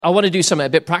I want to do something a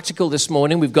bit practical this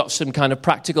morning. We've got some kind of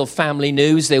practical family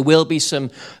news. There will be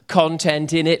some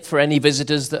content in it for any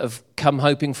visitors that have come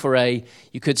hoping for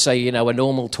you could say, a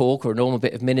normal talk or a normal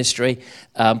bit of ministry.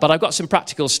 But I've got some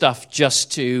practical stuff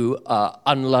just to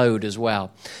unload as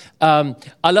well. I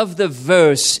love the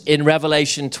verse in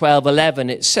Revelation 12:11.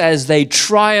 It says, they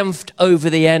triumphed over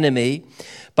the enemy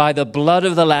by the blood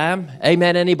of the Lamb.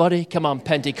 Amen, anybody? Come on,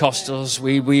 Pentecostals.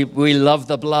 We love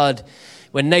the blood.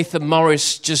 When Nathan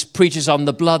Morris just preaches on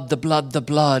the blood, the blood, the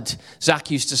blood,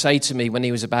 Zach used to say to me when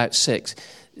he was about 6,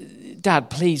 Dad,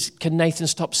 please, can Nathan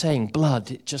stop saying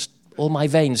blood? All my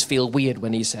veins feel weird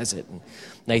when he says it. And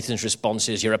Nathan's response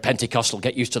is, you're a Pentecostal,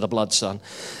 get used to the blood, son.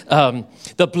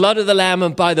 The blood of the Lamb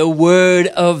and by the word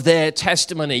of their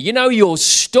testimony. Your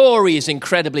story is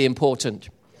incredibly important.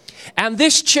 And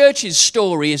this church's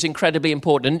story is incredibly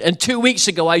important. And 2 weeks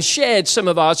ago, I shared some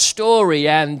of our story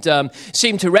and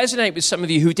seemed to resonate with some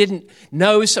of you who didn't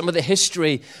know some of the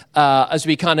history as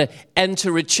we kind of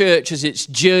enter a church as it's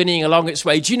journeying along its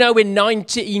way. Do you know in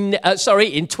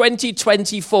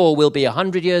 2024, we'll be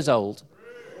 100 years old?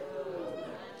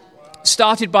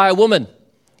 Started by a woman.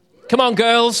 Come on,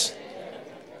 girls.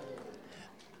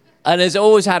 And has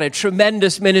always had a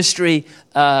tremendous ministry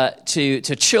to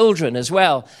children as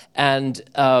well. And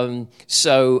I don't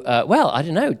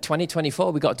know,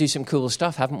 2024, we've got to do some cool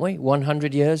stuff, haven't we?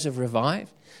 100 years of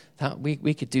Revive.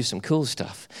 We could do some cool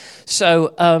stuff.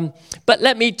 So, but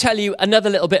let me tell you another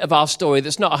little bit of our story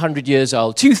that's not 100 years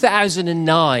old.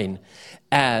 2009,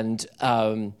 and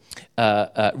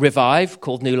Revive,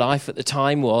 called New Life at the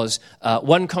time, was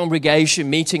one congregation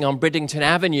meeting on Bridlington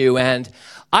Avenue, and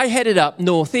I headed up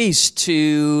northeast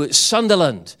to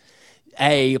Sunderland,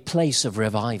 a place of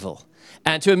revival,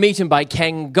 and to a meeting by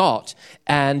Ken Gott.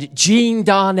 And Jean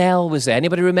Darnell was there.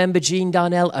 Anybody remember Jean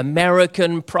Darnell?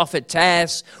 American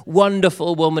prophetess,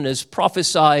 wonderful woman, has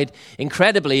prophesied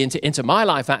incredibly into my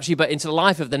life, actually, but into the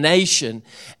life of the nation.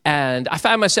 And I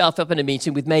found myself up in a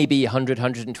meeting with maybe 100,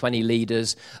 120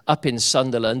 leaders up in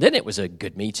Sunderland. And it was a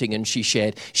good meeting, and she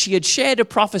had shared a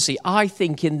prophecy, I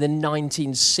think in the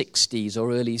 1960s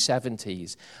or early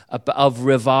 70s, of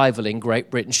revival in Great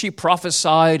Britain. She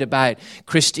prophesied about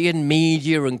Christian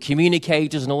media and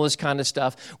communicators and all this kind of stuff.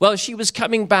 Well, she was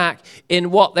coming back in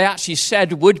what they actually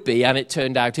said would be, and it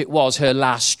turned out it was her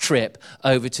last trip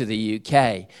over to the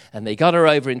UK. And they got her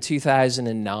over in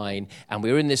 2009, and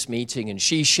we were in this meeting, and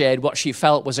she shared what she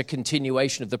felt was a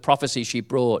continuation of the prophecy she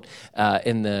brought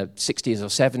in the 60s or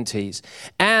 70s.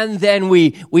 And then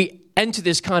we enter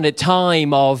this kind of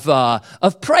time of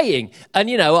praying, and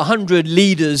 100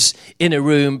 leaders in a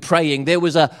room praying. There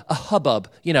was a hubbub,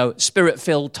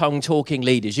 spirit-filled, tongue-talking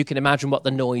leaders. You can imagine what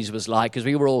the noise was like, because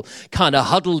we were all kind of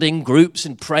huddled in groups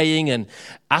and praying and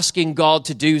asking God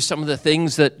to do some of the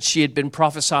things that she had been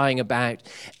prophesying about.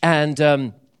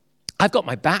 And I've got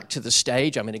my back to the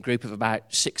stage. I'm in a group of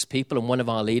about 6 people, and one of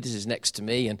our leaders is next to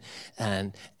me,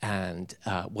 and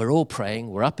we're all praying.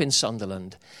 We're up in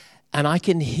Sunderland. And I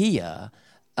can hear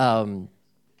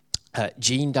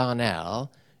Jean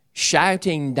Darnell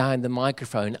shouting down the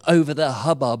microphone over the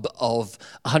hubbub of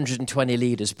 120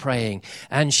 leaders praying.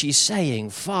 And she's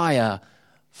saying, fire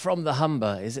from the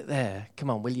Humber. Is it there? Come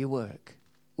on, will you work?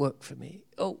 Work for me.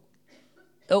 Oh.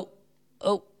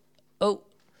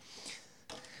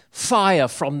 Fire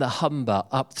from the Humber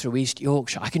up through East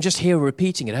Yorkshire. I can just hear her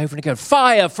repeating it over and again.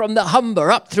 Fire from the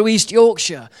Humber up through East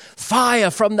Yorkshire.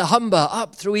 Fire from the Humber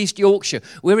up through East Yorkshire.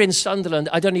 We're in Sunderland.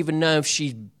 I don't even know if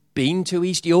she's been to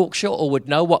East Yorkshire or would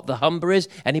know what the Humber is.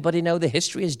 Anybody know the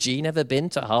history? Has Jean ever been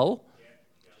to Hull?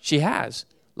 She has.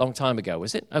 Long time ago,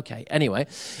 was it? Okay, anyway.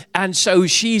 And so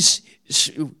she's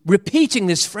repeating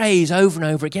this phrase over and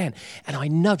over again. And I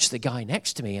nudge the guy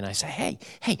next to me and I say,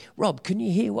 hey, Rob, can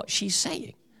you hear what she's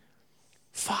saying?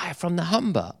 Fire from the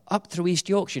Humber up through East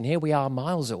Yorkshire. And here we are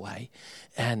miles away.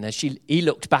 And he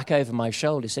looked back over my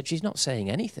shoulder and said, she's not saying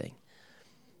anything.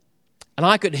 And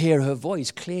I could hear her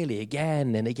voice clearly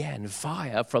again and again.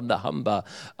 Fire from the Humber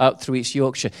up through East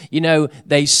Yorkshire.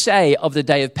 They say of the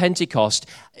day of Pentecost,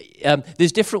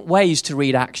 there's different ways to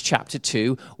read Acts chapter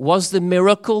 2. Was the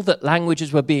miracle that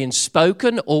languages were being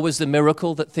spoken, or was the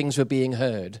miracle that things were being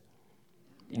heard?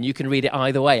 And you can read it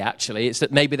either way, actually. It's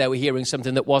that maybe they were hearing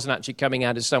something that wasn't actually coming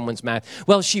out of someone's mouth.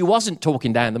 Well, she wasn't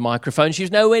talking down the microphone. She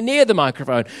was nowhere near the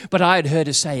microphone. But I had heard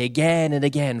her say again and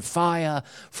again, fire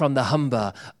from the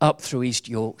Humber up through East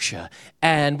Yorkshire.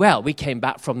 And, well, we came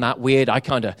back from that weird,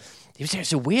 it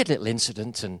was a weird little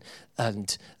incident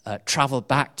and travelled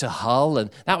back to Hull. And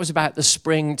that was about the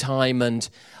springtime. And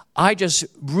I just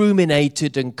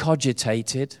ruminated and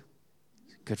cogitated.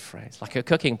 Good phrase. Like a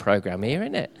cooking program here,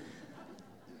 isn't it?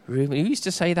 Who used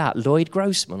to say that? Lloyd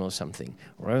Grossman or something.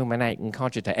 Ruminate and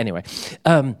cogitate. Anyway,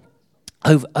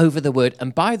 over the word.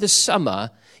 And by the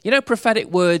summer, prophetic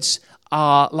words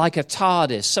are like a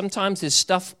TARDIS. Sometimes there's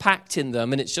stuff packed in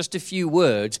them and it's just a few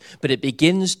words, but it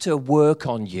begins to work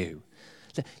on you.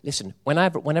 Listen,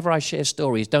 whenever I share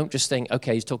stories, don't just think,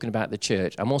 okay, he's talking about the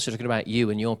church. I'm also talking about you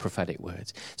and your prophetic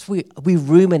words. So we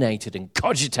ruminated and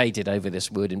cogitated over this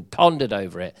word and pondered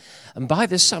over it. And by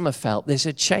the summer felt there's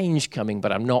a change coming,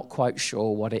 but I'm not quite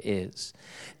sure what it is.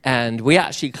 And we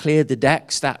actually cleared the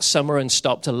decks that summer and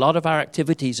stopped a lot of our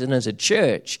activities. And as a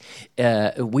church,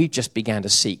 we just began to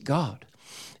seek God.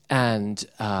 And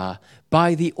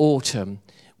by the autumn,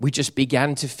 we just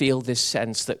began to feel this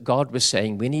sense that God was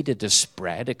saying we needed to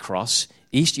spread across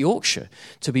East Yorkshire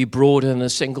to be broader than a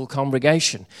single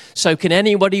congregation. So can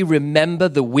anybody remember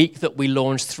the week that we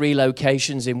launched 3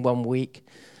 locations in 1 week?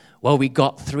 Well, we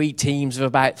got 3 teams of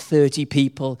about 30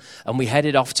 people, and we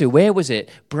headed off to, where was it?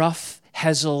 Brough,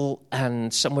 Hessel,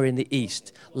 and somewhere in the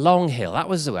east. Long Hill, that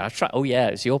was the way I tried. Oh yeah,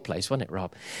 it's your place, wasn't it,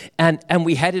 Rob? And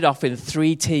we headed off in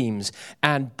 3 teams,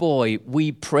 and boy,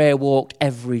 we prayer walked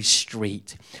every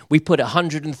street. We put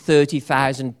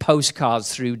 130,000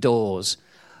 postcards through doors.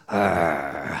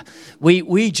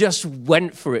 We just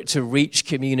went for it to reach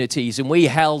communities, and we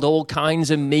held all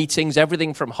kinds of meetings,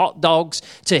 everything from hot dogs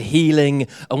to healing,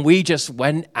 and we just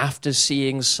went after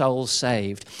seeing souls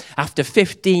saved. After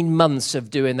 15 months of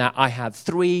doing that, I had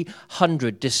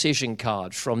 300 decision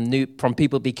cards from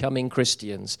people becoming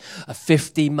Christians.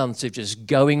 15 months of just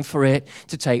going for it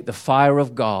to take the fire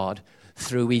of God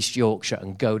through East Yorkshire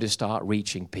and go to start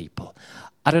reaching people.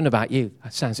 I don't know about you.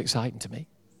 That sounds exciting to me.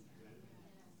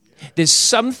 There's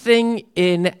something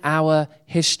in our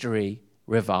history,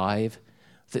 Revive,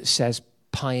 that says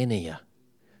pioneer.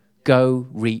 Go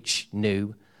reach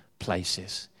new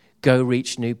places. Go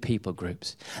reach new people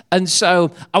groups. And so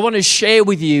I want to share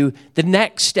with you the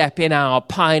next step in our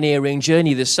pioneering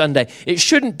journey this Sunday. It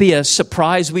shouldn't be a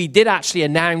surprise. We did actually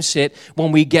announce it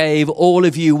when we gave all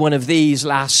of you one of these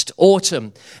last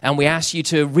autumn. And we asked you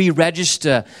to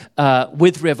re-register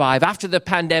with Revive after the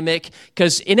pandemic,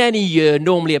 because in any year,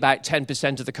 normally about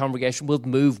 10% of the congregation will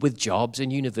move with jobs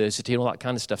and university and all that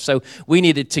kind of stuff. So we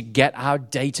needed to get our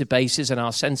databases and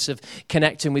our sense of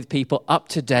connecting with people up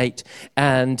to date.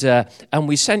 And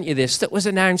we sent you this that was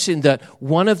announcing that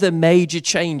one of the major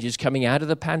changes coming out of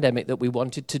the pandemic that we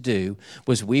wanted to do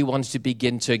was we wanted to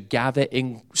begin to gather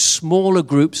in smaller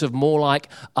groups of more like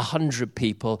 100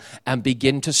 people and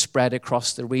begin to spread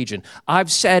across the region. I've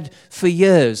said for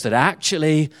years that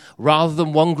actually, rather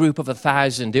than one group of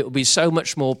 1,000, it would be so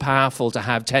much more powerful to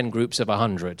have 10 groups of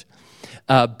 100.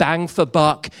 Bang for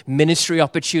buck, ministry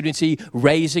opportunity,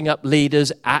 raising up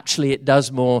leaders. Actually, it does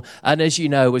more. And as you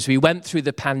know, as we went through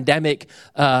the pandemic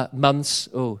months,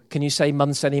 can you say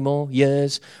months anymore?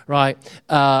 Years, right?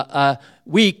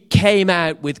 We came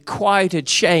out with quite a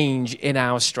change in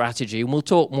our strategy, and we'll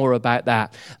talk more about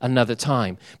that another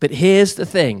time. But here's the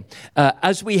thing.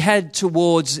 As we head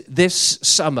towards this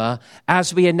summer,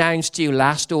 as we announced to you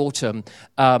last autumn,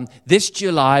 this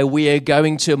July we are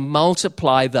going to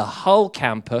multiply the whole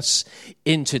campus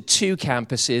into 2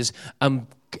 campuses and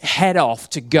head off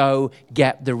to go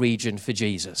get the region for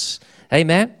Jesus.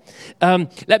 Amen?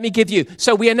 Let me give you,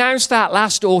 so we announced that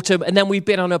last autumn, and then we've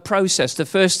been on a process. The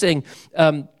first thing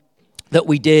that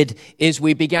we did is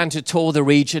we began to tour the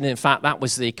region. In fact, that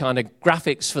was the kind of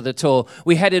graphics for the tour.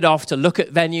 We headed off to look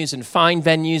at venues and find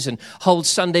venues and hold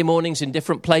Sunday mornings in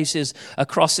different places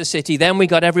across the city. Then we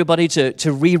got everybody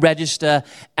to re-register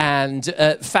and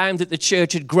found that the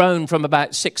church had grown from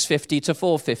about 650 to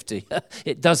 450.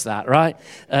 It does that, right?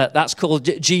 That's called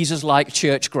Jesus-like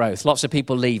church growth. Lots of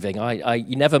people leaving.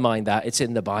 You never mind that. It's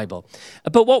in the Bible.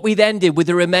 But what we then did with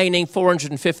the remaining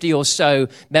 450 or so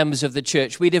members of the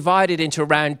church, we divided into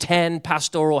around 10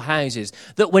 pastoral houses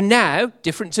that were now,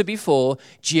 different to before,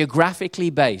 geographically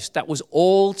based. That was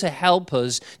all to help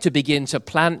us to begin to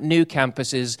plant new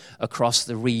campuses across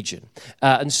the region.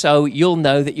 And so you'll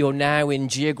know that you're now in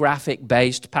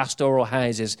geographic-based pastoral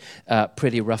houses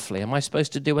pretty roughly. Am I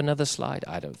supposed to do another slide?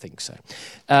 I don't think so.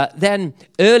 Then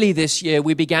early this year,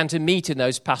 we began to meet in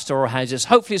those pastoral houses,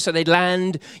 hopefully so they'd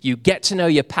land, you get to know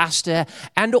your pastor,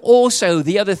 and also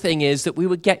the other thing is that we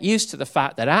would get used to the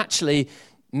fact that actually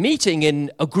meeting in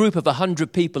a group of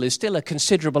 100 people is still a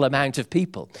considerable amount of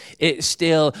people. It's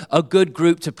still a good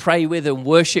group to pray with and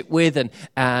worship with,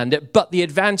 but the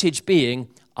advantage being,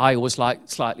 I always like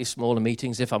slightly smaller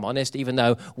meetings, if I'm honest, even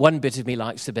though one bit of me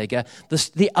likes the bigger.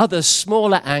 The other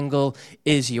smaller angle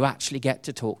is you actually get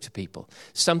to talk to people.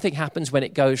 Something happens when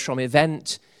it goes from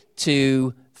event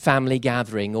to family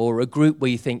gathering or a group where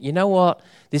you think, you know what,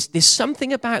 there's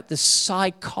something about the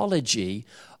psychology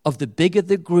of the bigger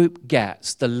the group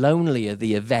gets, the lonelier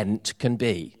the event can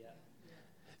be.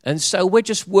 And so we're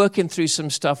just working through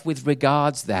some stuff with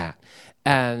regards that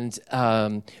and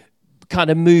kind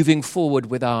of moving forward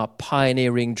with our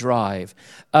pioneering drive.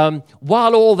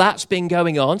 While all that's been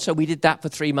going on, so we did that for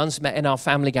 3 months, met in our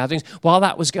family gatherings. While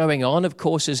that was going on, of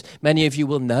course, as many of you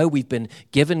will know, we've been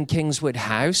given Kingswood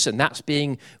House, and that's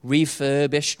being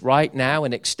refurbished right now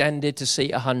and extended to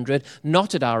seat 100,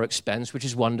 not at our expense, which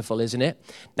is wonderful, isn't it?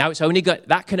 Now,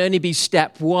 that can only be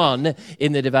step one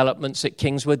in the developments at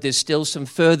Kingswood. There's still some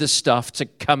further stuff to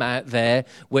come out there,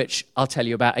 which I'll tell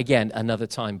you about again another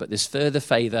time, but there's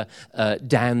further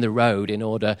down the road in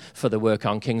order for the work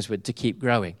on Kingswood to keep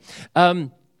growing.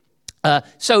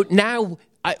 So now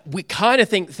we kind of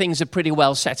think things are pretty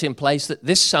well set in place, that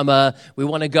this summer we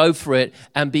want to go for it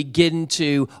and begin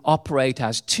to operate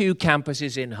as 2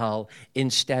 campuses in Hull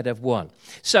instead of 1.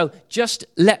 So just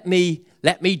let me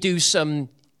do some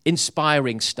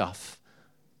inspiring stuff.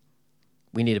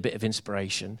 We need a bit of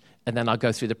inspiration, and then I'll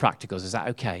go through the practicals. Is that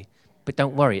okay? But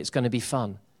don't worry, it's going to be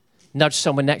fun. Nudge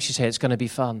someone next to you, say it's going to be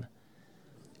fun.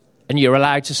 And you're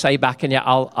allowed to say back, and yeah,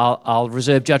 I'll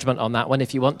reserve judgment on that one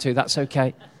if you want to. That's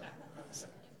okay.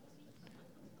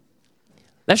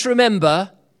 Let's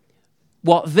remember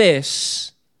what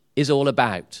this is all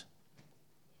about.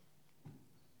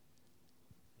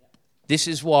 This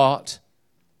is what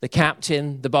the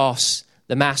captain, the boss,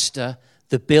 the master,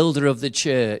 the builder of the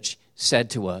church said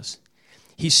to us.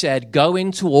 He said, go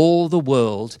into all the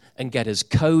world and get as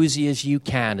cozy as you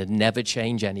can and never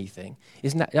change anything.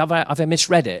 Isn't that, have I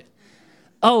misread it?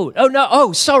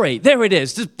 Oh, sorry. There it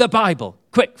is, the Bible.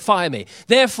 Quick, fire me.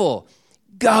 Therefore,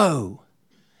 go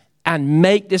and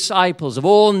make disciples of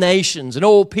all nations and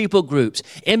all people groups,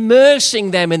 immersing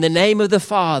them in the name of the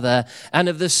Father and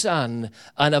of the Son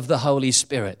and of the Holy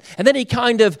Spirit. And then he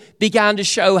kind of began to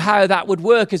show how that would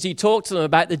work as he talked to them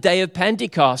about the day of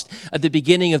Pentecost at the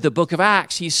beginning of the book of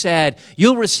Acts. He said,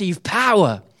 you'll receive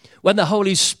power when the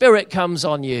Holy Spirit comes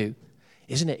on you.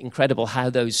 Isn't it incredible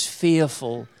how those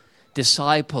fearful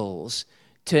disciples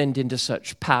turned into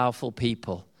such powerful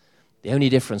people? The only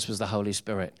difference was the Holy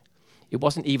Spirit. It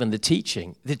wasn't even the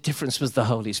teaching. The difference was the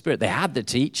Holy Spirit. They had the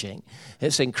teaching.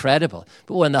 It's incredible.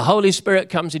 But when the Holy Spirit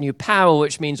comes in you, power,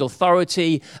 which means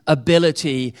authority,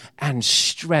 ability, and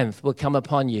strength will come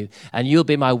upon you. And you'll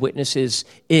be my witnesses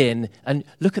in, and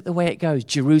look at the way it goes,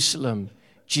 Jerusalem,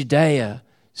 Judea,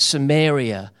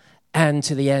 Samaria, and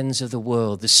to the ends of the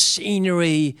world. The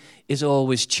scenery is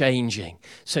always changing.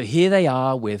 So here they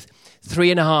are with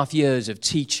 3.5 years of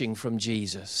teaching from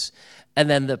Jesus. And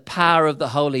then the power of the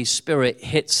Holy Spirit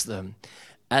hits them.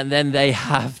 And then they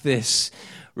have this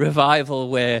revival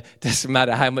where it doesn't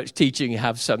matter how much teaching you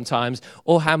have sometimes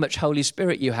or how much Holy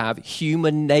Spirit you have,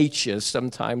 human nature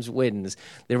sometimes wins.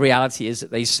 The reality is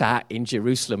that they sat in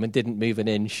Jerusalem and didn't move an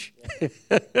inch.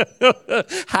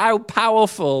 How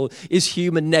powerful is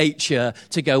human nature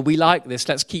to go, we like this,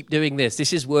 let's keep doing this,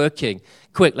 this is working.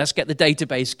 Quick, let's get the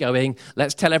database going.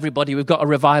 Let's tell everybody we've got a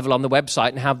revival on the website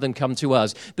and have them come to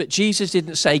us. But Jesus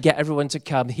didn't say get everyone to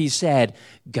come. He said,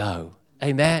 go.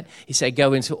 Amen. He said,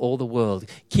 go into all the world.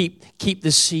 Keep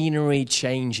the scenery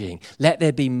changing. Let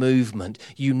there be movement.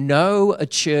 You know a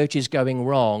church is going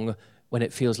wrong when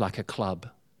it feels like a club.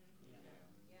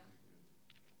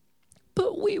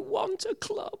 But we want a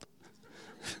club.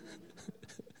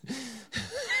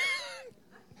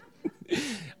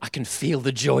 I can feel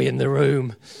the joy in the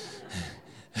room.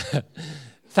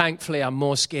 Thankfully, I'm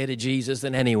more scared of Jesus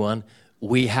than anyone.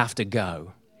 We have to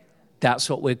go.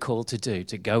 That's what we're called to do,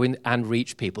 to go in and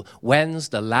reach people. When's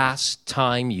the last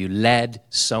time you led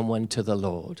someone to the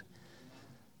Lord?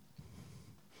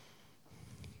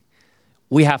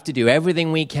 We have to do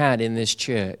everything we can in this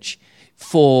church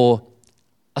for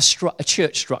a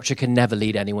church structure can never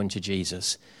lead anyone to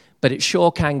Jesus, but it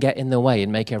sure can get in the way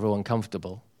and make everyone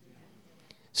comfortable.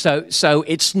 So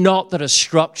it's not that a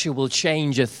structure will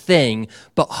change a thing,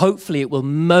 but hopefully it will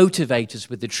motivate us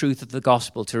with the truth of the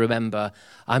gospel to remember,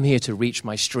 I'm here to reach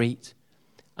my street.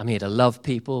 I'm here to love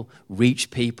people,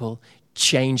 reach people,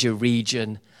 change a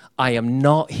region. I am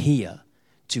not here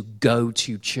to go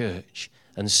to church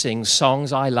and sing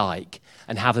songs I like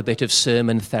and have a bit of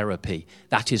sermon therapy.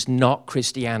 That is not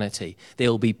Christianity. There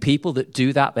will be people that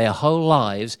do that their whole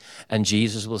lives, and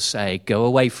Jesus will say, go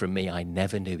away from me, I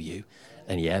never knew you.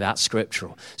 And yeah, that's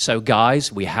scriptural. So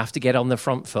guys, we have to get on the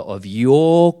front foot of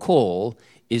your call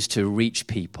is to reach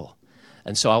people.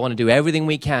 And so I want to do everything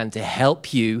we can to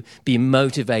help you be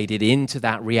motivated into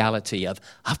that reality of,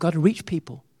 I've got to reach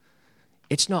people.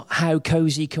 It's not how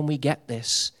cozy can we get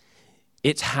this.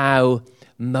 It's how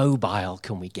mobile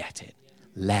can we get it.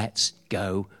 Let's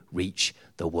go reach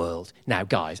the world. Now,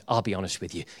 guys, I'll be honest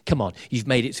with you. Come on, you've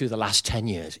made it through the last 10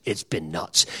 years. It's been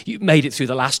nuts. You've made it through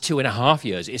the last 2.5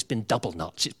 years. It's been double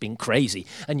nuts. It's been crazy.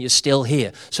 And you're still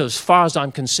here. So as far as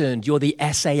I'm concerned, you're the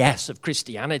SAS of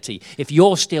Christianity. If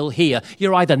you're still here,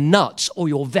 you're either nuts or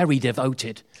you're very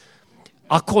devoted.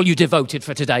 I'll call you devoted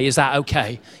for today. Is that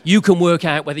okay? You can work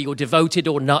out whether you're devoted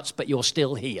or nuts, but you're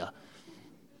still here.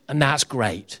 And that's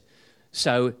great.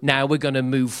 So now we're going to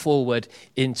move forward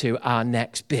into our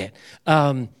next bit.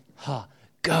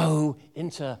 Go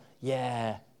into,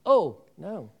 yeah. Oh,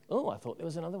 no. Oh, I thought there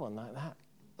was another one like that.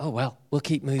 Oh, well, we'll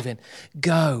keep moving.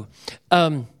 Go.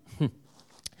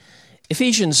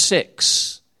 Ephesians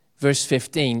 6, verse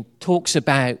 15, talks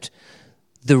about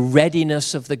the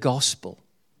readiness of the gospel.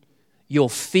 Your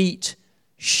feet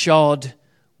shod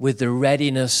with the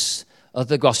readiness of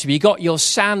the gospel. You got your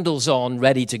sandals on,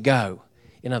 ready to go.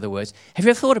 In other words, have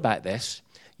you ever thought about this?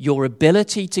 Your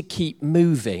ability to keep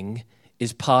moving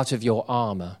is part of your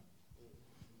armor.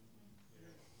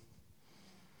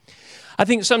 I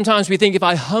think sometimes we think if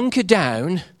I hunker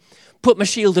down, put my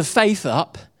shield of faith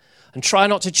up, and try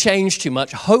not to change too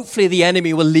much, hopefully the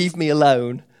enemy will leave me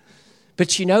alone.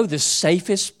 But you know, the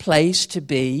safest place to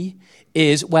be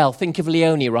is, well, think of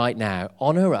Leonie right now,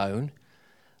 on her own.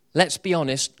 Let's be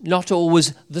honest, not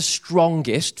always the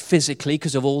strongest physically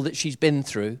because of all that she's been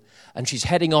through. And she's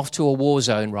heading off to a war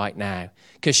zone right now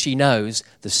because she knows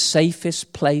the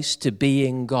safest place to be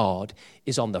in God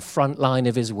is on the front line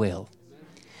of his will.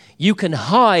 You can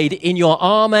hide in your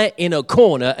armor in a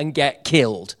corner and get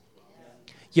killed.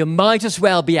 You might as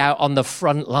well be out on the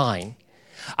front line.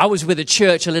 I was with a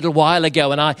church a little while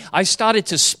ago, and I started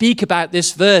to speak about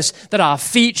this verse, that our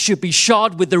feet should be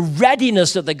shod with the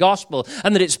readiness of the gospel,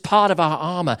 and that it's part of our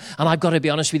armor. And I've got to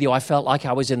be honest with you, I felt like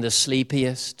I was in the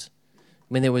sleepiest.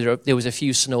 I mean, there was a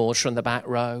few snores from the back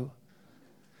row.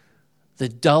 The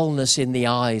dullness in the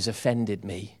eyes offended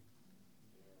me.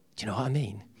 Do you know what I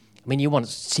mean? I mean, you want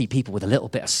to see people with a little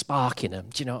bit of spark in them.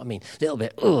 Do you know what I mean? A little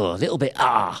bit, a little bit,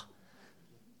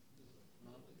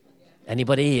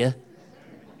 Anybody here?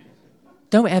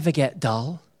 Don't ever get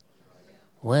dull.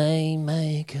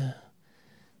 Waymaker,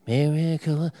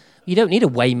 miracle. You don't need a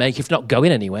waymaker if not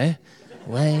going anywhere.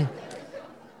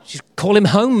 Just call him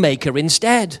homemaker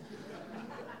instead.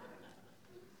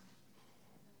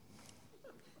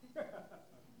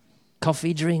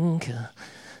 Coffee drinker.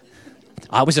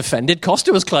 I was offended.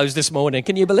 Costa was closed this morning.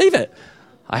 Can you believe it?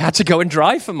 I had to go and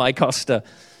drive for my Costa.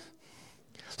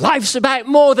 Life's about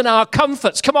more than our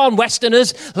comforts. Come on,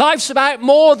 Westerners. Life's about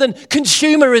more than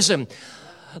consumerism.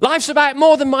 Life's about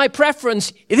more than my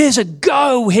preference. There's a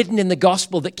go hidden in the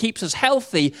gospel that keeps us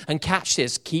healthy and, catch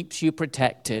this, keeps you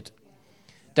protected.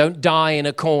 Don't die in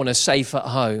a corner safe at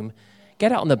home.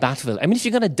 Get out on the battlefield. I mean, if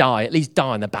you're going to die, at least die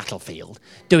on the battlefield,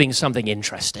 doing something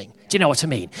interesting. Do you know what I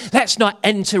mean? Let's not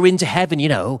enter into heaven,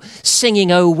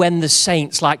 singing "Oh, when the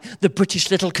saints," like the British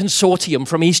little consortium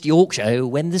from East Yorkshire. Oh,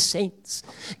 when the saints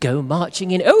go marching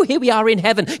in. Oh, here we are in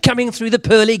heaven, coming through the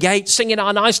pearly gates, singing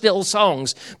our nice little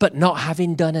songs, but not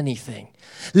having done anything.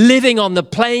 Living on the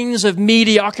plains of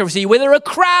mediocrity where there are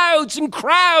crowds and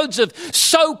crowds of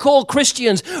so-called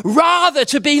Christians, rather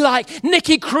to be like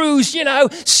Nicky Cruz,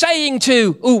 saying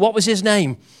to, what was his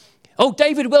name? Oh,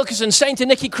 David Wilkerson saying to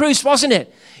Nicky Cruz, wasn't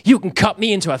it? You can cut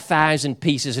me into 1,000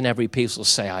 pieces and every piece will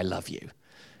say, I love you.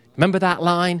 Remember that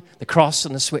line? The cross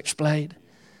and the switchblade?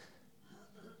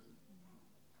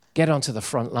 Get onto the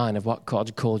front line of what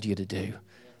God called you to do.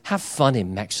 Have fun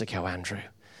in Mexico, Andrew.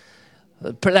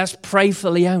 Let's pray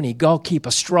for Leonie. God keep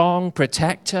her strong,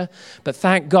 protect her. But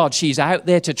thank God she's out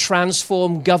there to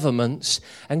transform governments.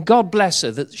 And God bless her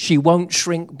that she won't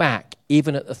shrink back,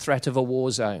 even at the threat of a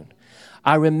war zone.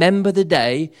 I remember the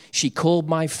day she called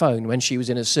my phone when she was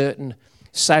in a certain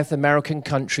South American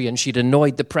country and she'd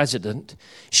annoyed the president.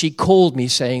 She called me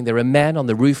saying, there are men on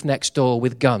the roof next door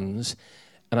with guns,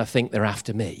 and I think they're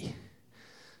after me.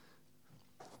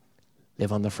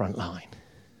 Live on the front line.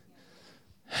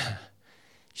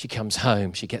 She comes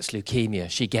home, she gets leukemia,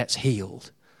 she gets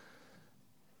healed.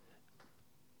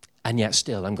 And yet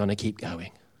still, I'm going to keep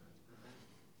going.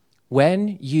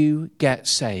 When you get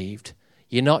saved,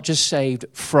 you're not just saved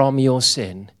from your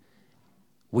sin.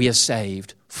 We are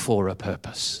saved for a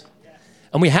purpose.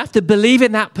 And we have to believe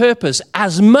in that purpose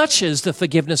as much as the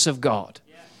forgiveness of God.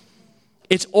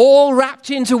 It's all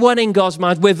wrapped into one in God's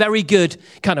mind. We're very good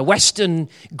kind of Western,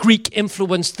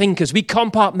 Greek-influenced thinkers. We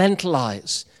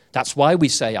compartmentalize. That's why we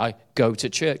say I go to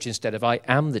church instead of I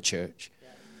am the church.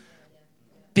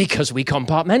 Because we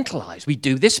compartmentalize. We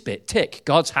do this bit, tick.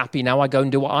 God's happy, now I go and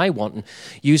do what I want and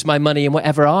use my money in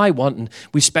whatever I want. And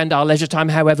we spend our leisure time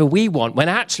however we want. When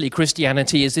actually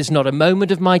Christianity is there's not a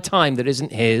moment of my time that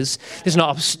isn't his. There's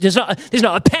not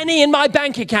a penny in my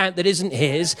bank account that isn't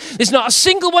his. There's not a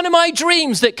single one of my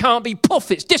dreams that can't be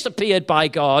poof, it's disappeared by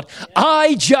God.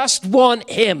 I just want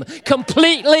him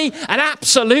completely and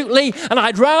absolutely. And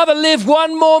I'd rather live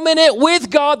one more minute with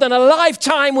God than a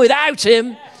lifetime without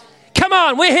him. Come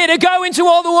on, we're here to go into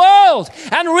all the world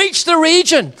and reach the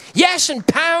region. Yes, and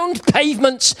pound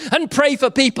pavements and pray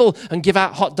for people and give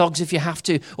out hot dogs if you have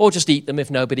to, or just eat them if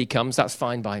nobody comes. That's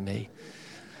fine by me.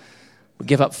 We'll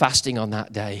give up fasting on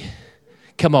that day.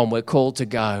 Come on, we're called to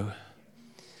go.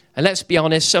 And let's be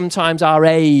honest, sometimes our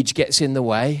age gets in the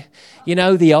way. You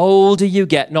know, the older you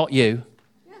get, not you,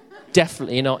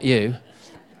 definitely not you.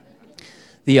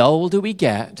 The older we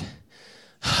get,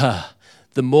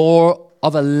 the more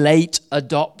of a late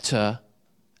adopter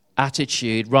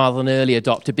attitude rather than early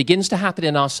adopter begins to happen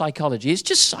in our psychology. It's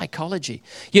just psychology.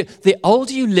 The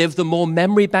older you live, the more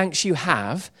memory banks you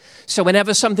have. So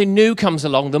whenever something new comes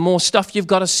along, the more stuff you've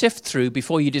got to sift through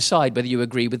before you decide whether you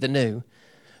agree with the new.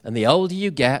 And the older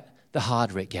you get, the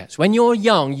harder it gets. When you're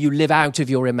young, you live out of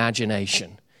your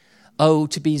imagination. Oh,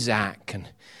 to be Zach and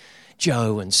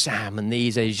Joe and Sam and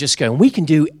these, are just going, we can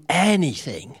do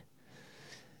anything.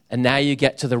 And now you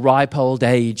get to the ripe old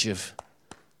age of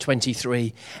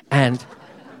 23 and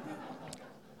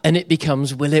it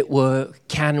becomes, will it work?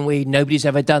 Can we? Nobody's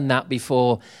ever done that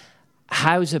before.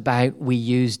 How's about we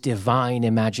use divine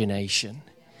imagination?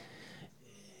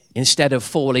 Instead of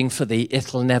falling for the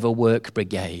it'll never work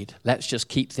brigade, let's just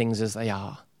keep things as they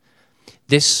are.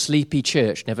 This sleepy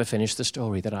church never finished the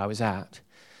story that I was at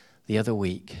the other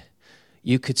week.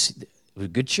 You could see, it was a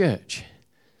good church,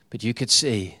 but you could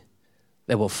see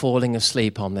they were falling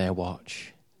asleep on their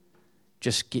watch.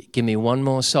 Just give me one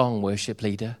more song, worship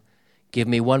leader. Give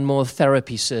me one more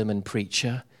therapy sermon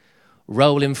preacher.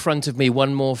 Roll in front of me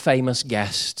one more famous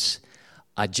guest.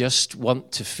 I just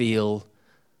want to feel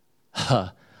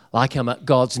like I'm at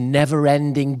God's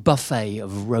never-ending buffet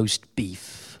of roast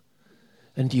beef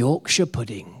and Yorkshire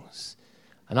puddings.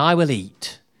 And I will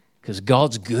eat because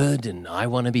God's good and I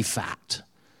want to be fat.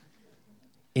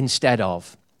 Instead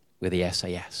of with the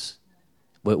SAS.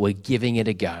 We're giving it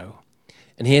a go.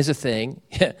 And here's the thing,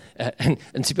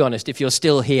 and to be honest, if you're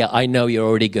still here, I know you're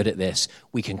already good at this.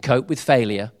 We can cope with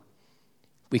failure.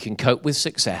 We can cope with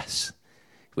success.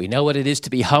 We know what it is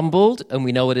to be humbled, and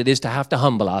we know what it is to have to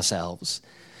humble ourselves.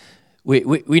 We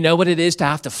know what it is to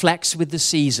have to flex with the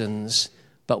seasons,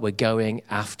 but we're going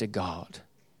after God.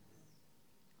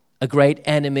 A great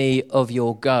enemy of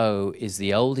your go is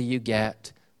the older you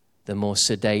get, the more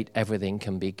sedate everything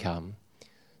can become.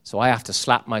 So I have to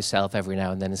slap myself every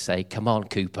now and then and say, come on,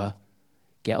 Cooper,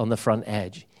 get on the front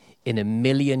edge. In a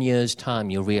million years'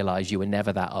 time, you'll realize you were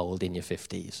never that old in your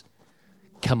 50s.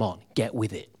 Come on, get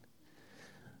with it.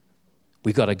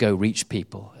 We've got to go reach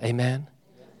people. Amen?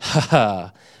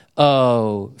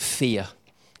 Oh, fear.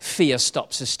 Fear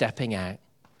stops us stepping out.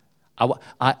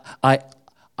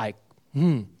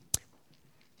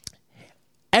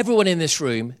 Everyone in this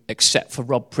room, except for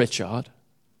Rob Pritchard,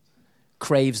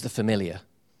 craves the familiar.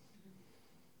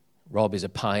 Rob is a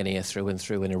pioneer through and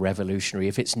through and a revolutionary.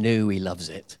 If it's new, he loves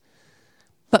it.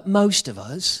 But most of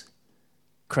us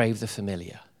crave the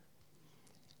familiar.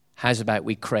 How's about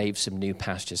we crave some new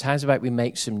pastures? How's about we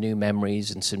make some new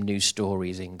memories and some new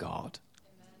stories in God?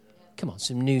 Come on,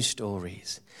 some new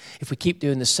stories. If we keep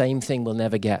doing the same thing, we'll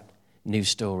never get new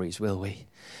stories, will we?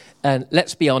 And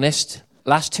let's be honest,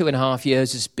 last 2.5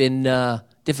 years has been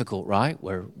difficult, right?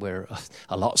 We're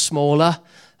a lot smaller.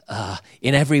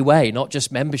 In every way, not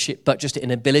just membership, but just an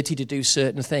ability to do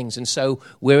certain things. And so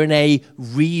we're in a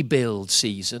rebuild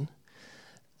season.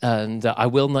 And I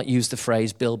will not use the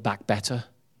phrase build back better.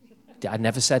 I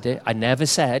never said it. I never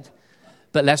said,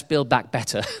 but let's build back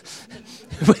better.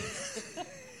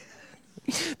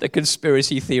 The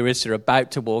conspiracy theorists are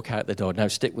about to walk out the door. Now,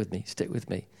 stick with me. Stick with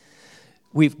me.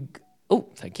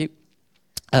 Thank you.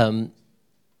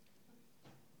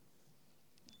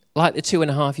 Like the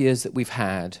 2.5 years that we've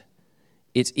had,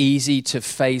 it's easy to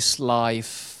face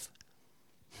life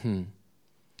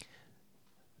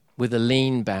with a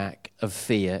lean back of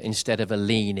fear instead of a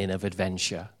lean in of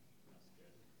adventure.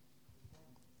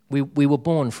 We were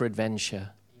born for adventure.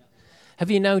 Have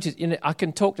you noticed, I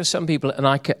can talk to some people and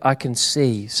I can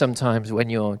see sometimes when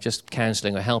you're just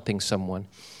counseling or helping someone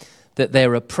that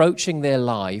they're approaching their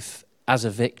life as a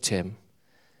victim.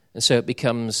 And so it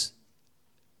becomes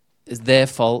it's their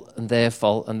fault and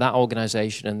that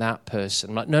organization and that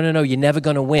person. I'm like, no, you're never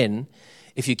going to win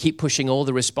if you keep pushing all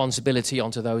the responsibility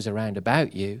onto those around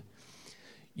about you,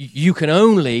 you can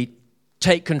only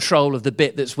take control of the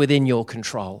bit that's within your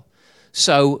control.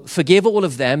 So forgive all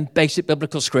of them, basic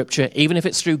biblical scripture, even if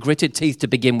it's through gritted teeth to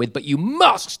begin with, but you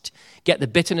must get the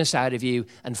bitterness out of you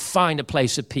and find a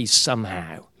place of peace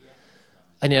somehow.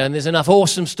 And, and there's enough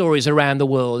awesome stories around the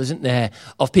world, isn't there,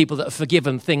 of people that have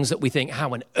forgiven things that we think,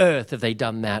 how on earth have they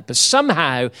done that? But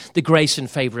somehow the grace and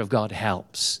favor of God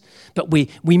helps. But we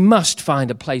must find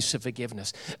a place of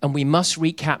forgiveness, and we must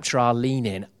recapture our lean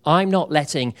in. I'm not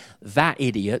letting that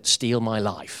idiot steal my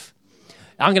life.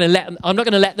 I'm not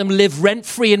going to let them live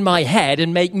rent-free in my head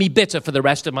and make me bitter for the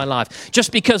rest of my life.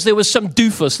 Just because there was some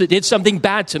doofus that did something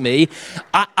bad to me,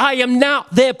 I am not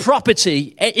their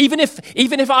property. Even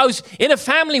if I was in a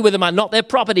family with them, I'm not their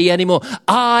property anymore.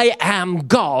 I am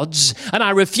God's, and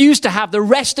I refuse to have the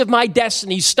rest of my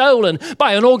destiny stolen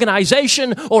by an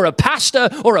organization or a pastor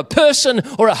or a person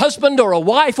or a husband or a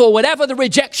wife or whatever the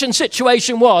rejection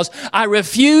situation was. I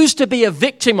refuse to be a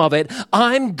victim of it.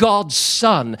 I'm God's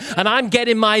son, and I'm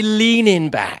getting my lean-in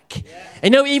back.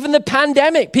 Even the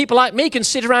pandemic, people like me can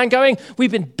sit around going, we've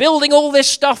been building all this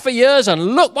stuff for years,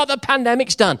 and look what the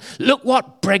pandemic's done. Look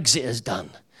what Brexit has done.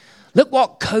 Look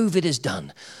what COVID has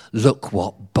done. Look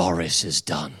what Boris has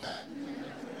done.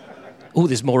 Oh,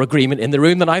 there's more agreement in the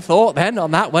room than I thought then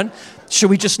on that one. Should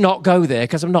we just not go there?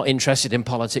 Because I'm not interested in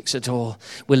politics at all.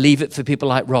 We'll leave it for people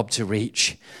like Rob to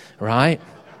reach, right?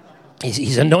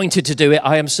 He's anointed to do it.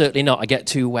 I am certainly not. I get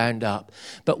too wound up.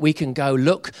 But we can go,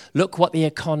 look what the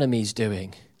economy's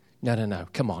doing. No.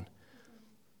 Come on.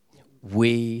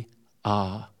 We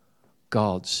are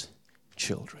God's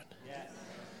children.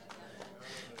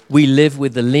 We live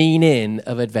with the lean in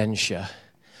of adventure.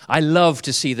 I love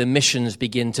to see the missions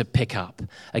begin to pick up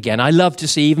again. I love to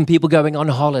see even people going on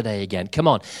holiday again. Come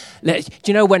on. Do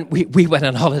you know when we went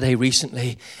on holiday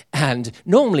recently, and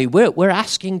normally we're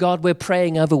asking God, we're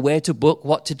praying over where to book,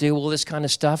 what to do, all this kind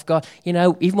of stuff. God,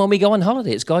 even when we go on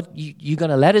holiday, it's God, you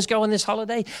going to let us go on this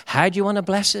holiday? How do you want to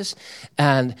bless us?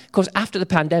 And of course, after the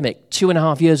pandemic,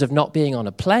 2.5 years of not being on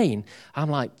a plane, I'm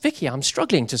like, Vicky, I'm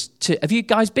struggling to have you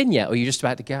guys been yet, or are you just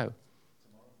about to go?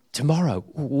 Tomorrow.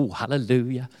 Ooh,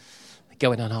 hallelujah.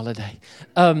 Going on holiday.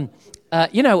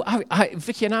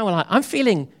 Vicky and I were like, I'm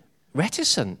feeling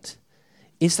reticent.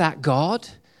 Is that God?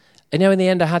 And in the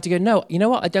end I had to go, no, you know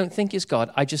what? I don't think it's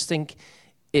God. I just think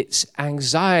it's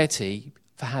anxiety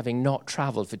for having not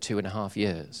traveled for 2.5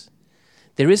 years.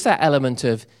 There is that element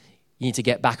of you need to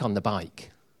get back on the bike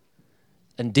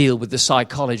and deal with the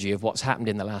psychology of what's happened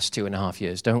in the last 2.5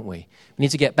 years, don't we? We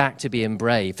need to get back to being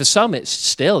brave. For some, it's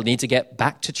still need to get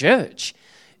back to church.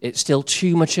 It's still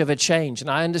too much of a change,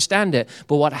 and I understand it.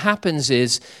 But what happens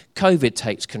is COVID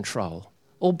takes control,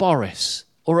 or Boris,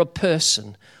 or a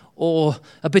person, or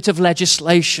a bit of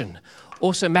legislation,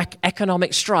 or some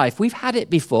economic strife. We've had it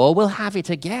before. We'll have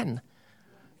it again.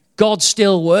 God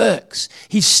still works.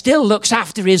 He still looks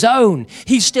after his own.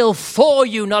 He's still for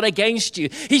you, not against you.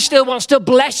 He still wants to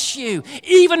bless you,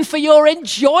 even for your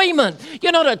enjoyment.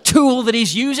 You're not a tool that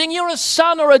he's using. You're a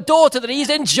son or a daughter that he's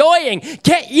enjoying.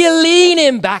 Get your lean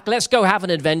in back. Let's go have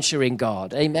an adventure in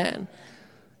God. Amen.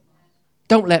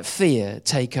 Don't let fear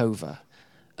take over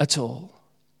at all.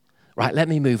 Right, let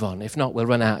me move on. If not, we'll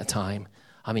run out of time.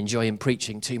 I'm enjoying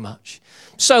preaching too much.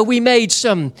 So we made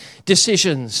some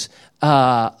decisions.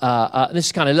 This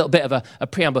is kind of a little bit of a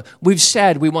preamble. We've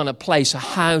said we want to place a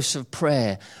house of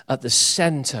prayer at the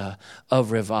center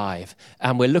of Revive.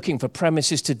 And we're looking for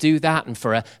premises to do that and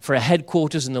for a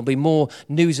headquarters, and there'll be more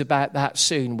news about that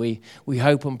soon, we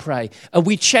hope and pray. And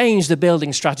we changed the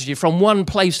building strategy from one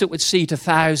place that would seat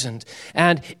 1,000.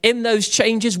 And in those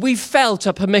changes, we felt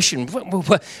a permission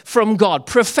from God,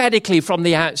 prophetically from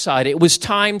the outside. It was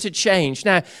time to change.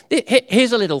 Now,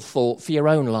 here's a little thought for your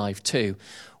own life too.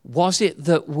 Was it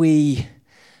that we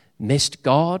missed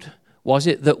God? Was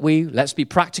it that we, let's be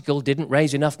practical, didn't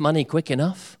raise enough money quick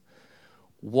enough?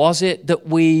 Was it that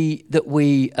we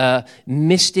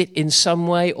missed it in some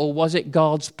way, or was it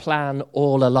God's plan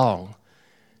all along?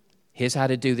 Here's how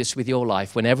to do this with your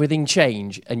life. When everything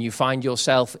changed and you find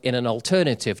yourself in an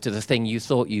alternative to the thing you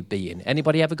thought you'd be in.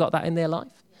 Anybody ever got that in their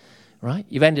life? Right?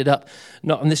 You've ended up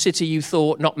not in the city you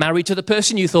thought, not married to the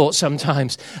person you thought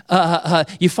sometimes.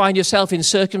 You find yourself in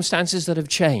circumstances that have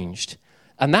changed.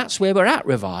 And that's where we're at,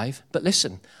 Revive. But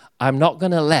listen, I'm not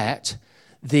going to let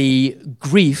the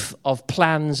grief of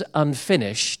plans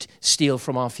unfinished steal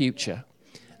from our future.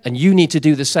 And you need to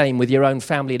do the same with your own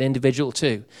family and individual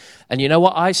too. And you know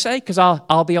what I say? Because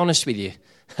I'll be honest with you.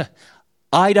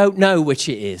 I don't know which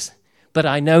it is. But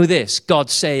I know this,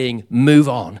 God's saying, move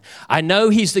on. I know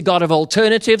he's the God of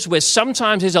alternatives, where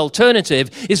sometimes his alternative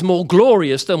is more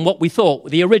glorious than what we thought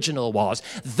the original was.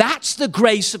 That's the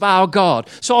grace of our God.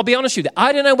 So I'll be honest with you,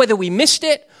 I don't know whether we missed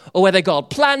it or whether God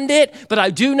planned it, but I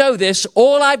do know this,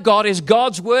 all I've got is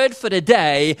God's word for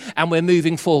today, and we're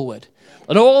moving forward.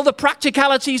 And all the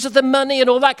practicalities of the money and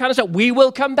all that kind of stuff, we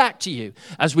will come back to you.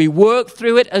 As we work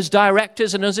through it as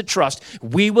directors and as a trust,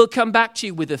 we will come back to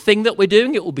you with the thing that we're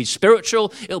doing. It will be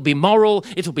spiritual, it'll be moral,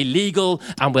 it'll be legal,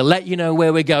 and we'll let you know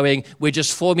where we're going. We're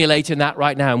just formulating that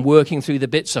right now and working through the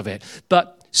bits of it.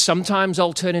 But sometimes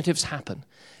alternatives happen.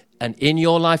 And in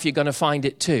your life, you're going to find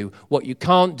it too. What you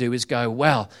can't do is go,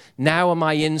 well, now am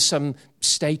I in some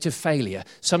state of failure?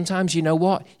 Sometimes, you know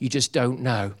what? You just don't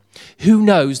know. Who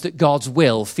knows that God's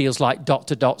will feels like dot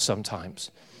to dot sometimes?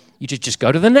 You just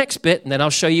go to the next bit, and then I'll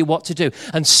show you what to do.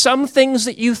 And some things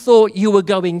that you thought you were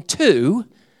going to,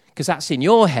 because that's in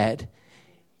your head,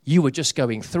 you were just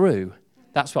going through.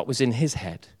 That's what was in his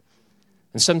head.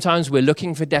 And sometimes we're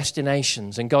looking for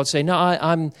destinations, and God's saying, no,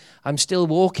 I'm still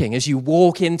walking. As you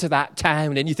walk into that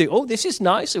town and you think, oh, this is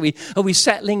nice. Are we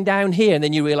settling down here? And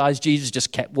then you realize Jesus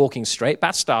just kept walking straight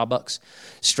past Starbucks,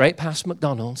 straight past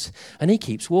McDonald's, and he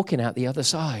keeps walking out the other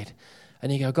side.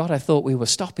 And you go, God, I thought we were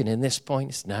stopping in this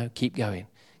point. No, keep going,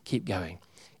 keep going.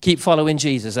 Keep following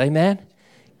Jesus, amen?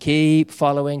 Keep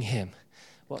following him.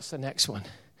 What's the next one?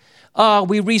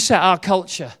 We reset our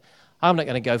culture. I'm not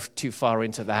going to go too far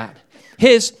into that.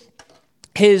 Here's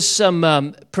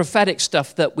some prophetic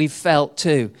stuff that we felt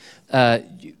too.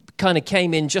 Kind of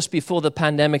came in just before the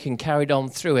pandemic and carried on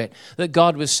through it. That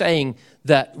God was saying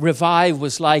that Revive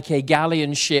was like a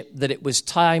galleon ship, that it was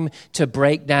time to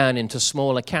break down into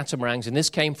smaller catamarans. And this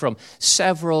came from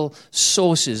several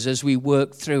sources as we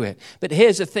worked through it. But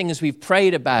here's the thing, as we've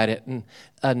prayed about it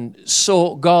and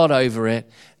sought God over it,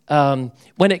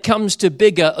 when it comes to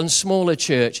bigger and smaller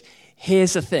church,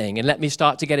 here's the thing, and let me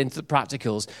start to get into the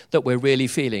practicals that we're really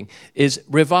feeling, is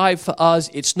Revive for us,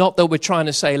 it's not that we're trying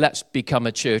to say, let's become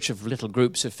a church of little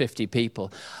groups of 50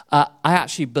 people. I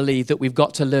actually believe that we've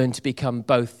got to learn to become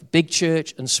both big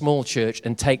church and small church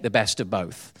and take the best of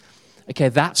both. Okay,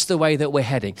 that's the way that we're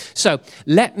heading. So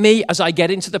let me, as I get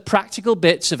into the practical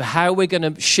bits of how we're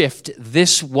going to shift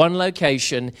this one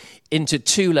location into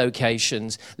two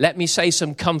locations, let me say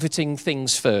some comforting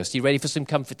things first. You ready for some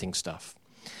comforting stuff?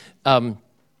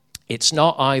 It's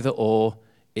not either or,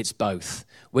 it's both.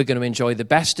 We're going to enjoy the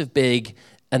best of big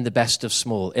and the best of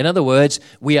small. In other words,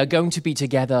 we are going to be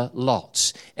together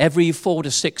lots. Every 4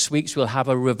 to 6 weeks, we'll have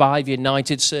a Revive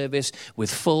United service with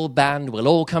full band. We'll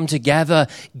all come together,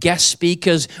 guest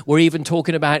speakers. We're even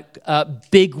talking about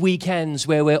big weekends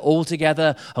where we're all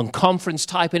together on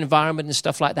conference-type environment and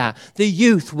stuff like that. The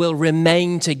youth will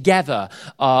remain together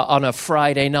on a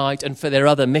Friday night and for their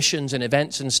other missions and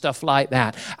events and stuff like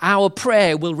that. Our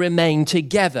prayer will remain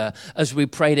together as we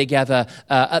pray together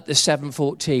at the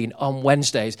 7:14 on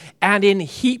Wednesday. And in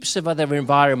heaps of other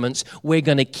environments, we're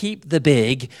going to keep the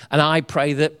big, and I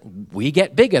pray that we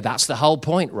get bigger. That's the whole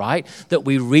point, right? That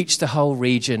we reach the whole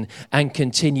region and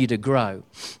continue to grow.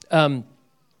 And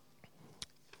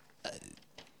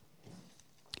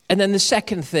then the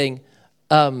second thing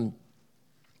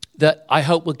that I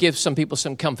hope will give some people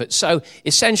some comfort. So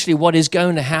essentially what is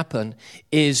going to happen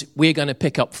is we're going to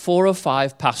pick up 4 or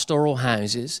 5 pastoral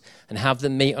houses and have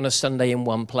them meet on a Sunday in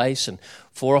one place, and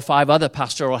 4 or 5 other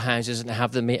pastoral houses and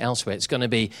have them meet elsewhere. It's going to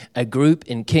be a group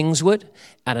in Kingswood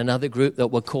and another group that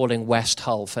we're calling West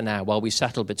Hull for now while we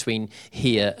settle between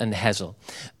here and Hessel.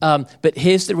 But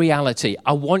here's the reality.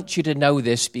 I want you to know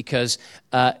this because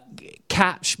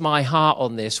catch my heart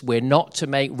on this. We're not to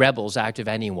make rebels out of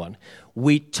anyone.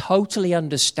 We totally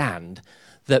understand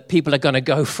that people are going to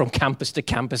go from campus to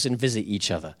campus and visit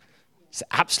each other. It's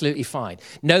absolutely fine.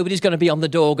 Nobody's going to be on the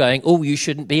door going, oh, you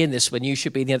shouldn't be in this one, you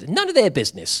should be in the other. None of their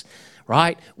business,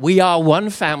 right? We are one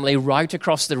family right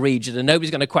across the region, and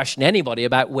nobody's going to question anybody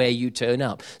about where you turn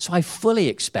up. So I fully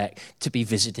expect to be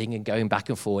visiting and going back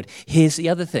and forward. Here's the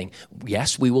other thing.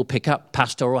 Yes, we will pick up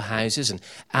pastoral houses and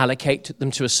allocate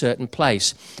them to a certain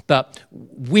place, but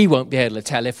we won't be able to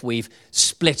tell if we've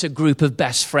split a group of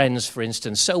best friends, for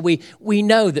instance. So we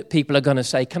know that people are going to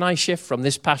say, can I shift from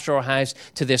this pastoral house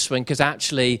to this one? Because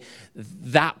actually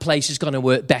that place is going to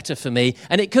work better for me.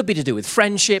 And it could be to do with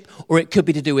friendship, or it could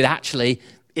be to do with actually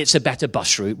it's a better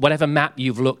bus route. Whatever map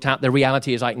you've looked at, the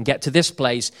reality is I can get to this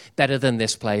place better than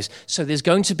this place. So there's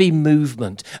going to be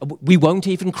movement. We won't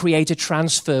even create a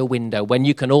transfer window when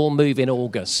you can all move in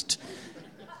August.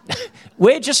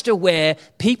 We're just aware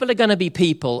people are going to be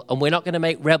people, and we're not going to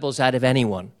make rebels out of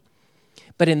anyone.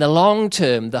 But in the long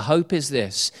term, the hope is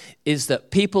this, is that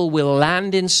people will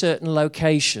land in certain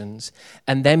locations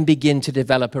and then begin to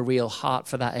develop a real heart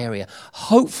for that area.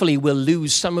 Hopefully, we'll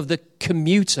lose some of the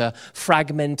commuter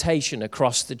fragmentation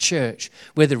across the church,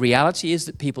 where the reality is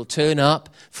that people turn up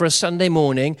for a Sunday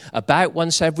morning about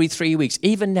once every 3 weeks.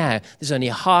 Even now, there's only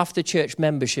half the church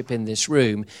membership in this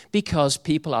room because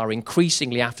people are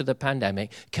increasingly, after the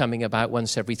pandemic, coming about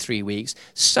once every 3 weeks.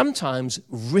 Sometimes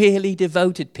really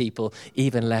devoted people,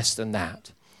 even less than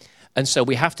that. And so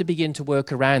we have to begin to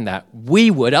work around that.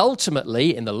 We would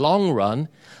ultimately, in the long run,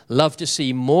 love to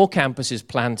see more campuses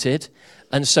planted,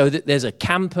 and so that there's a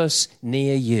campus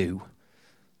near you,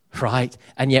 right?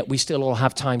 And yet we still all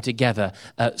have time together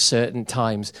at certain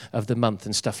times of the month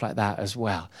and stuff like that as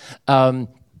well.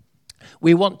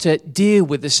 We want to deal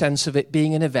with the sense of it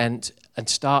being an event and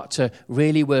start to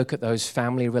really work at those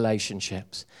family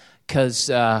relationships. Because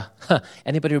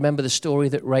anybody remember the story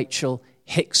that Rachel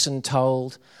Hickson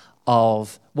told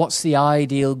of what's the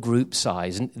ideal group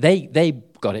size? And they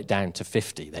got it down to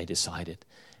 50, they decided.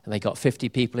 And they got 50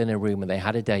 people in a room and they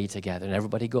had a day together and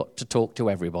everybody got to talk to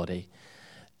everybody.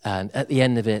 And at the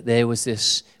end of it, there was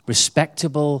this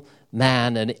respectable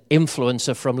man, an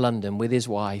influencer from London with his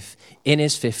wife in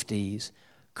his 50s,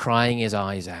 crying his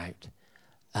eyes out.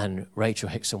 And Rachel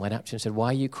Hickson went up to him and said, "Why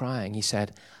are you crying?" He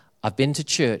said, "I've been to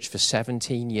church for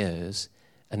 17 years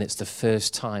and it's the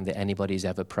first time that anybody's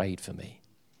ever prayed for me."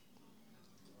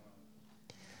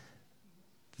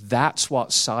 That's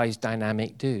what size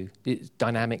dynamics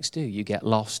do. You get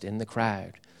lost in the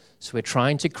crowd. So we're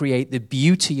trying to create the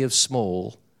beauty of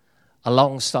small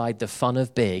alongside the fun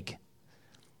of big.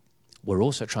 We're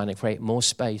also trying to create more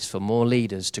space for more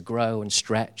leaders to grow and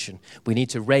stretch. And we need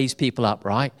to raise people up,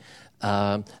 right?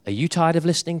 Are you tired of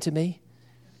listening to me?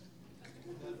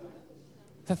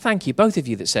 Thank you, both of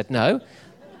you that said no.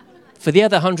 For the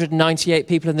other 198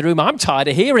 people in the room, I'm tired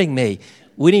of hearing me.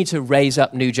 We need to raise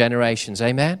up new generations,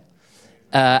 amen?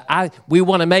 We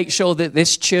want to make sure that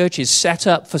this church is set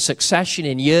up for succession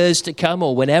in years to come,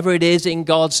 or whenever it is in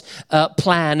God's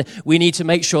plan. We need to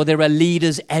make sure there are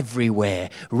leaders everywhere,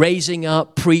 raising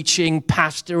up, preaching,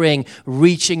 pastoring,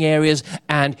 reaching areas.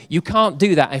 And you can't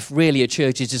do that if really a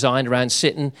church is designed around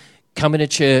sitting, coming to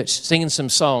church, singing some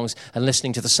songs, and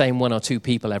listening to the same one or two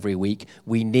people every week.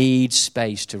 We need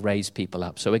space to raise people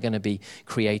up. So we're going to be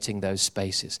creating those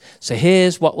spaces. So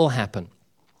here's what will happen.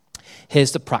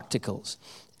 Here's the practicals.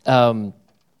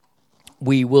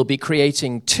 We will be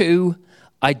creating 2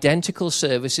 identical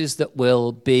services that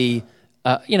will be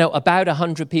about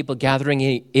 100 people gathering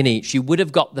in each. You would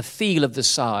have got the feel of the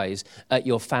size at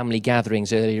your family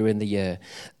gatherings earlier in the year.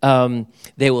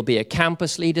 There will be a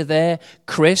campus leader there.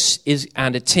 Chris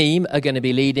and a team are going to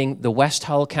be leading the West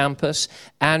Hull campus.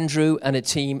 Andrew and a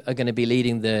team are going to be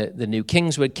leading the new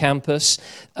Kingswood campus.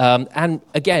 And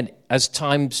again, as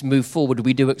times move forward,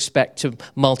 we do expect to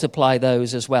multiply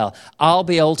those as well. I'll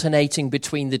be alternating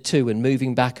between the 2 and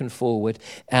moving back and forward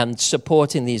and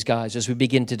supporting these guys as we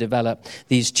begin to develop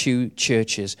these 2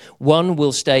 churches. One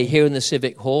will stay here in the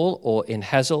Civic Hall or in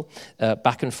Hessel,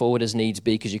 back and forward as needs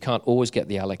be, because you can't always get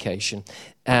the allocation.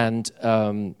 And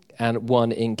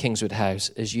one in Kingswood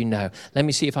House, as you know. Let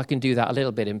me see if I can do that a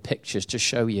little bit in pictures to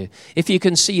show you. If you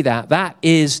can see that, that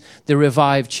is the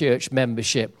Revived Church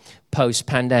membership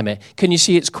post-pandemic. Can you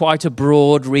see it's quite a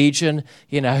broad region,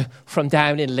 from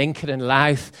down in Lincoln and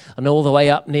Louth and all the way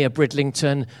up near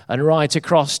Bridlington and right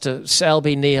across to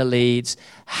Selby near Leeds.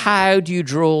 How do you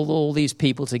draw all these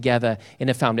people together in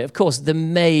a family? Of course, the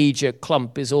major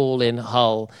clump is all in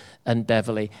Hull and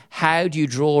Beverley. How do you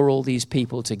draw all these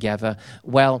people together?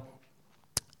 Well,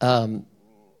 here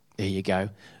you go.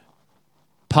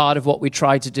 Part of what we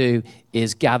try to do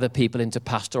is gather people into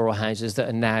pastoral houses that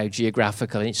are now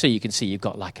geographical. And so you can see you've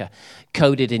got like a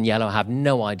coded in yellow. I have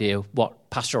no idea what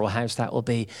pastoral house that will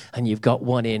be. And you've got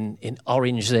one in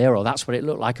orange there, or that's what it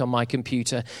looked like on my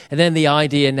computer. And then the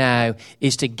idea now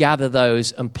is to gather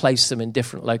those and place them in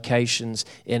different locations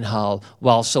in Hull,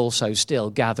 whilst also still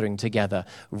gathering together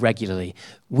regularly.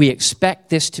 We expect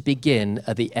this to begin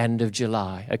at the end of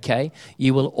July, okay?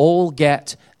 You will all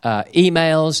get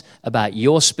emails about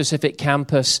your specific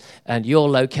campus and your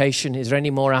location. Is there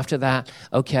any more after that?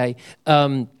 Okay.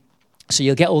 So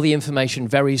you'll get all the information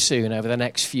very soon over the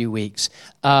next few weeks.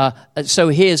 So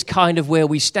here's kind of where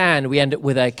we stand. We end up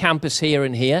with a campus here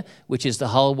and here, which is the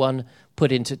Hull one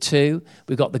put into 2.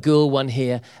 We've got the Gould one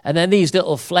here. And then these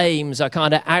little flames are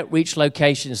kind of outreach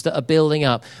locations that are building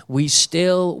up. We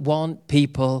still want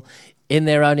people in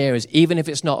their own areas, even if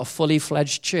it's not a fully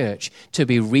fledged church, to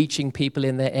be reaching people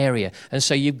in their area. And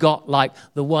so you've got like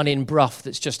the one in Brough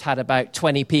that's just had about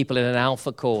 20 people in an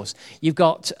alpha course. You've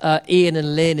got Ian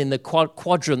and Lynn in the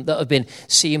quadrant that have been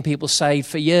seeing people saved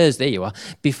for years. There you are,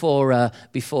 before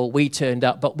we turned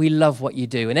up. But we love what you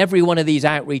do. And every one of these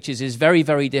outreaches is very,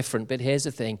 very different. But here's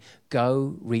the thing.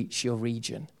 Go reach your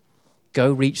region.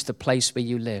 Go reach the place where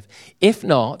you live. If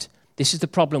not, this is the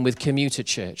problem with commuter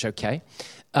church, okay?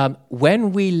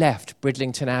 When we left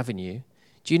Bridlington Avenue,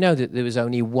 do you know that there was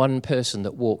only one person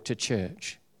that walked to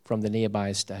church from the nearby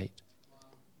estate?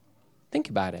 Think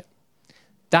about it.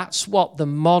 That's what the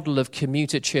model of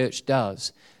commuter church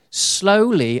does.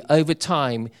 Slowly, over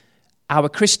time, our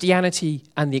Christianity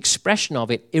and the expression of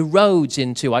it erodes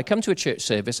into, I come to a church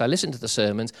service, I listen to the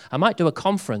sermons, I might do a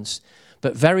conference,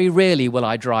 but very rarely will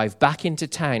I drive back into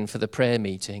town for the prayer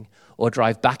meeting or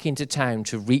drive back into town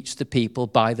to reach the people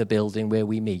by the building where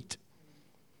we meet.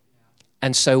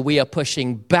 And so we are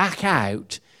pushing back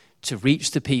out to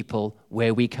reach the people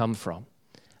where we come from.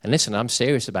 And listen, I'm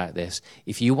serious about this.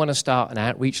 If you want to start an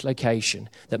outreach location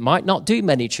that might not do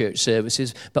many church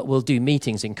services, but will do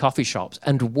meetings in coffee shops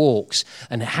and walks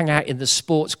and hang out in the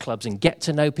sports clubs and get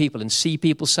to know people and see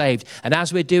people saved, and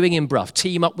as we're doing in Brough,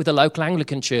 team up with the local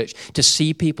Anglican church to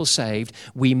see people saved,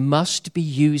 we must be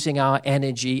using our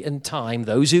energy and time,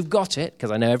 those who've got it,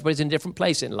 because I know everybody's in a different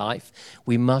place in life,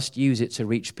 we must use it to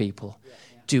reach people.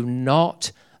 Do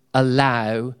not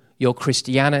allow your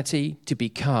Christianity to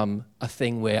become a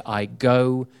thing where I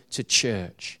go to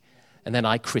church and then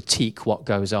I critique what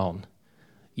goes on.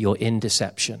 You're in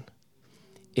deception.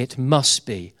 It must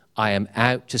be, I am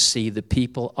out to see the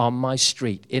people on my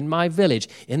street, in my village,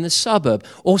 in the suburb,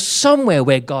 or somewhere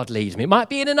where God leads me. It might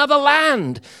be in another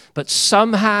land, but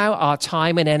somehow our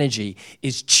time and energy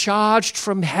is charged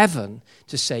from heaven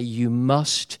to say you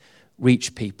must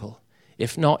reach people.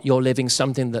 If not, you're living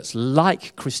something that's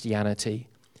like Christianity,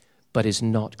 but is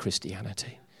not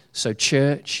Christianity. So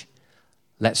church,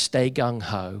 let's stay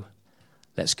gung-ho.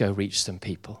 Let's go reach some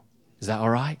people. Is that all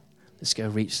right? Let's go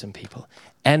reach some people.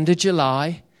 End of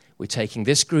July, we're taking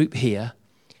this group here,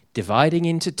 dividing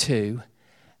into two,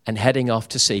 and heading off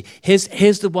to see.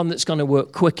 Here's the one that's going to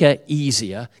work quicker,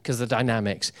 easier, because of the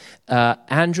dynamics.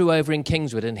 Andrew over in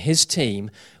Kingswood and his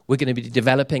team, we're going to be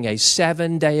developing a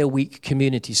 7-day-a-week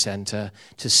community centre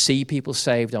to see people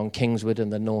saved on Kingswood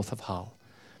and the north of Hull.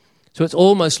 So it's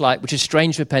almost like, which is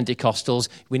strange for Pentecostals,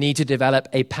 we need to develop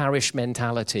a parish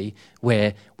mentality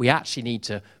where we actually need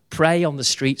to pray on the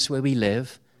streets where we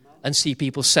live and see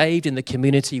people saved in the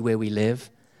community where we live.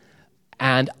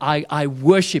 And I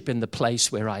worship in the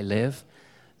place where I live.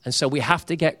 And so we have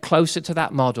to get closer to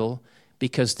that model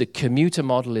because the commuter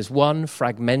model is, one,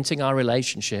 fragmenting our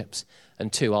relationships,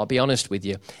 and two, I'll be honest with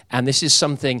you, and this is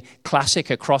something classic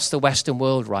across the Western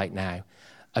world right now,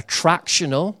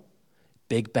 attractional,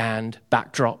 big band,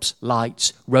 backdrops,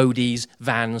 lights, roadies,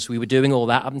 vans. We were doing all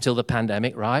that up until the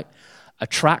pandemic, right?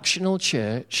 Attractional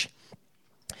church,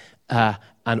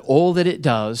 and all that it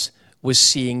does was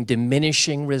seeing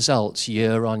diminishing results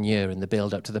year on year in the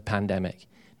build-up to the pandemic.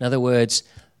 In other words,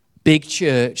 big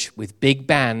church with big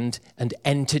band and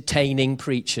entertaining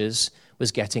preachers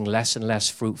was getting less and less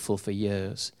fruitful for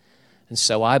years. And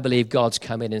so I believe God's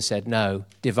come in and said, no,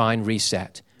 divine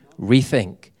reset,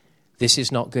 rethink. This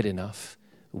is not good enough.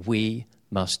 We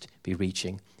must be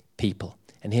reaching people.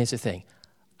 And here's the thing.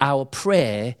 Our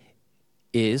prayer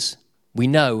is, we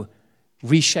know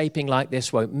reshaping like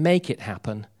this won't make it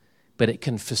happen, but it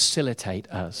can facilitate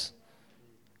us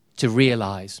to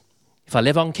realize, if I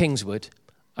live on Kingswood,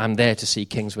 I'm there to see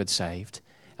Kingswood saved.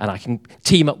 And I can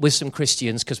team up with some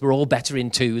Christians because we're all better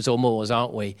in twos or mores,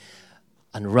 aren't we?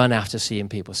 And run after seeing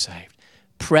people saved.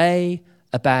 Pray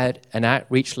about an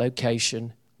outreach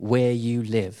location where you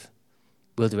live.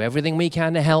 We'll do everything we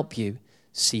can to help you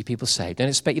see people saved. Don't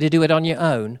expect you to do it on your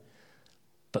own,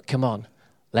 but come on,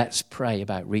 let's pray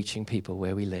about reaching people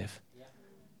where we live.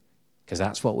 Because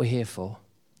that's what we're here for.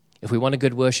 If we want a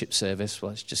good worship service, well,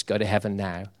 let's just go to heaven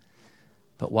now.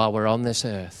 But while we're on this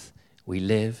earth, we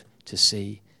live to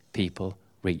see people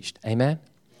reached. Amen?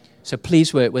 So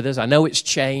please work with us. I know it's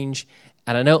change,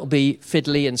 and I know it'll be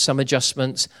fiddly and some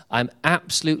adjustments. I'm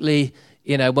absolutely,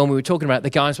 when we were talking about it, the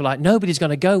guys were like, nobody's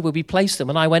going to go, we'll replace them.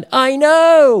 And I went, I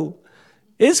know!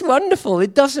 It's wonderful.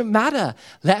 It doesn't matter.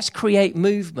 Let's create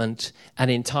movement,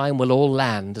 and in time we'll all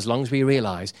land as long as we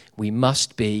realize we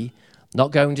must be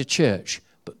not going to church,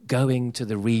 but going to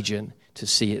the region to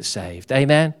see it saved.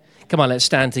 Amen? Come on, let's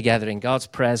stand together in God's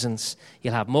presence.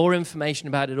 You'll have more information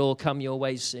about it all come your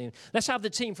way soon. Let's have the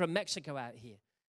team from Mexico out here.